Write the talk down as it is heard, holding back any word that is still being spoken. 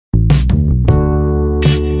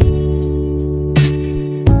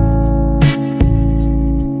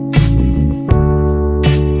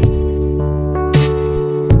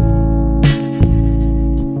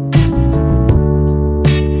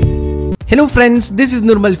Hello friends, this is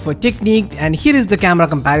Nurmal for Technique and here is the camera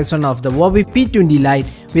comparison of the Huawei P20 Lite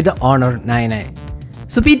with the Honor 9i.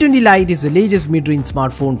 So P20 Lite is the latest mid-range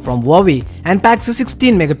smartphone from Huawei and packs a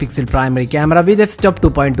 16 megapixel primary camera with f-stop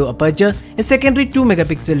 2.2 aperture, a secondary 2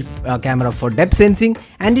 megapixel camera for depth sensing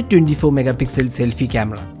and a 24 megapixel selfie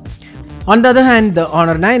camera. On the other hand, the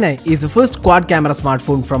Honor 9i is the first quad camera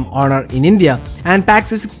smartphone from Honor in India and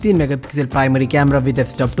packs a 16 megapixel primary camera with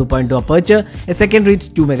f-stop 2.2 aperture, a secondary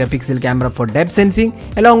 2 megapixel camera for depth sensing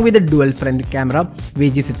along with a dual front camera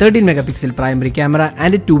which is a 13 megapixel primary camera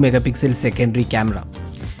and a 2 megapixel secondary camera.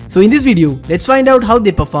 So in this video, let's find out how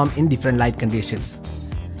they perform in different light conditions.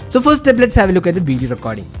 So first step, let's have a look at the video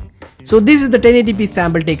recording. So this is the 1080p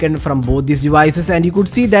sample taken from both these devices and you could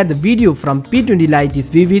see that the video from P20 Lite is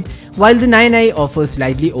vivid while the 9i offers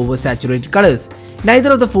slightly oversaturated colors.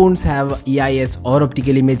 Neither of the phones have EIS or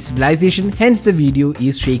optical image stabilization, hence the video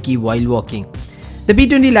is shaky while walking. The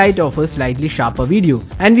P20 Lite offers slightly sharper video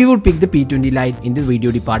and we would pick the P20 Lite in the video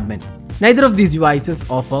department. Neither of these devices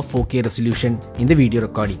offer 4K resolution in the video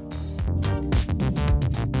recording.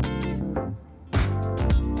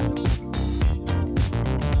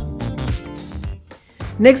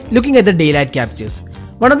 Next, looking at the daylight captures.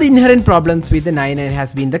 One of the inherent problems with the 9i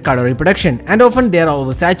has been the color reproduction and often they are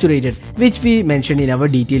oversaturated, which we mentioned in our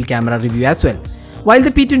detailed camera review as well. While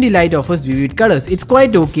the P20 Lite offers vivid colors, it's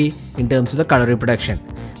quite okay in terms of the color reproduction.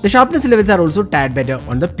 The sharpness levels are also tad better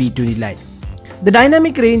on the P20 Lite. The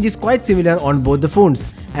dynamic range is quite similar on both the phones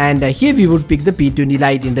and here we would pick the P20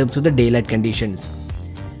 Lite in terms of the daylight conditions.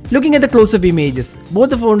 Looking at the close-up images, both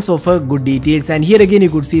the phones offer good details and here again you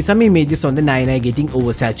could see some images on the 9i getting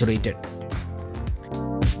oversaturated.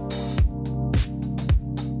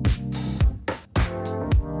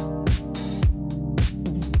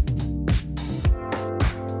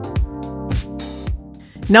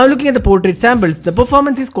 Now looking at the portrait samples, the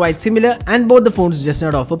performance is quite similar and both the phones does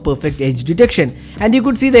not offer perfect edge detection and you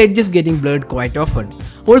could see the edges getting blurred quite often.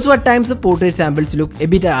 Also at times the portrait samples look a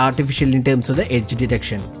bit artificial in terms of the edge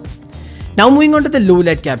detection. Now moving on to the low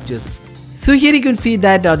light captures. So here you can see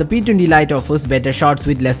that the P20 Lite offers better shots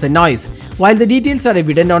with lesser noise. While the details are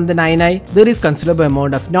evident on the 9i, there is considerable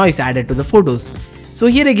amount of noise added to the photos. So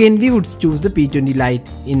here again we would choose the P20 Lite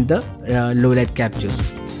in the low light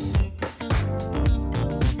captures.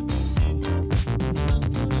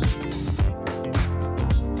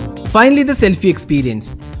 Finally, the selfie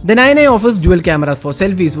experience. The 9i offers dual cameras for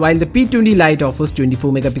selfies while the P20 Lite offers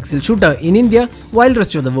 24 megapixel shooter in India while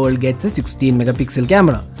rest of the world gets a 16 megapixel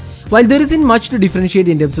camera. While there isn't much to differentiate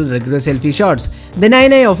in terms of regular selfie shots, the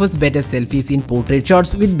 9i offers better selfies in portrait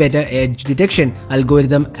shots with better edge detection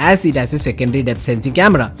algorithm as it has a secondary depth sensing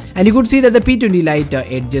camera and you could see that the P20 Lite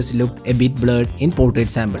edges looked a bit blurred in portrait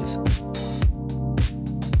samples.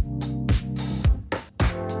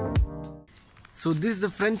 So this is the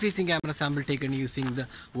front-facing camera sample taken using the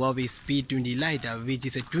Huawei P20 Lite, which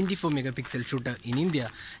is a 24 megapixel shooter in India.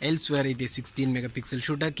 Elsewhere it is 16 megapixel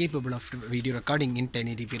shooter capable of video recording in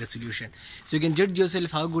 1080p resolution. So you can judge yourself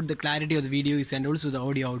how good the clarity of the video is and also the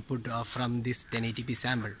audio output from this 1080p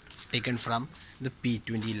sample taken from the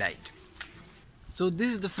P20 Lite. So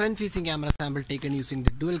this is the front-facing camera sample taken using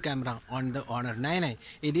the dual camera on the Honor 9i.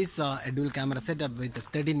 It is a dual camera setup with a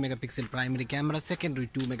 13 megapixel primary camera, secondary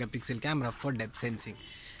 2 megapixel camera for depth sensing.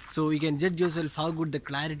 So you can judge yourself how good the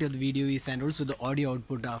clarity of the video is and also the audio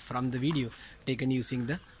output from the video taken using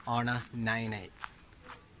the Honor 9i.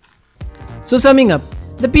 So summing up,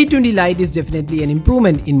 the P20 Lite is definitely an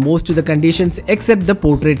improvement in most of the conditions except the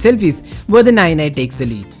portrait selfies where the 9i takes the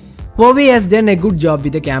lead. Huawei has done a good job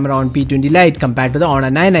with the camera on P20 Lite compared to the Honor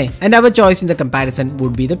 9i and our choice in the comparison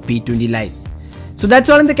would be the P20 Lite. So that's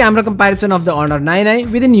all in the camera comparison of the Honor 9i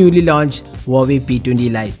with the newly launched Huawei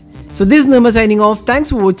P20 Lite. So this is Nirma signing off.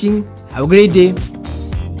 Thanks for watching. Have a great day.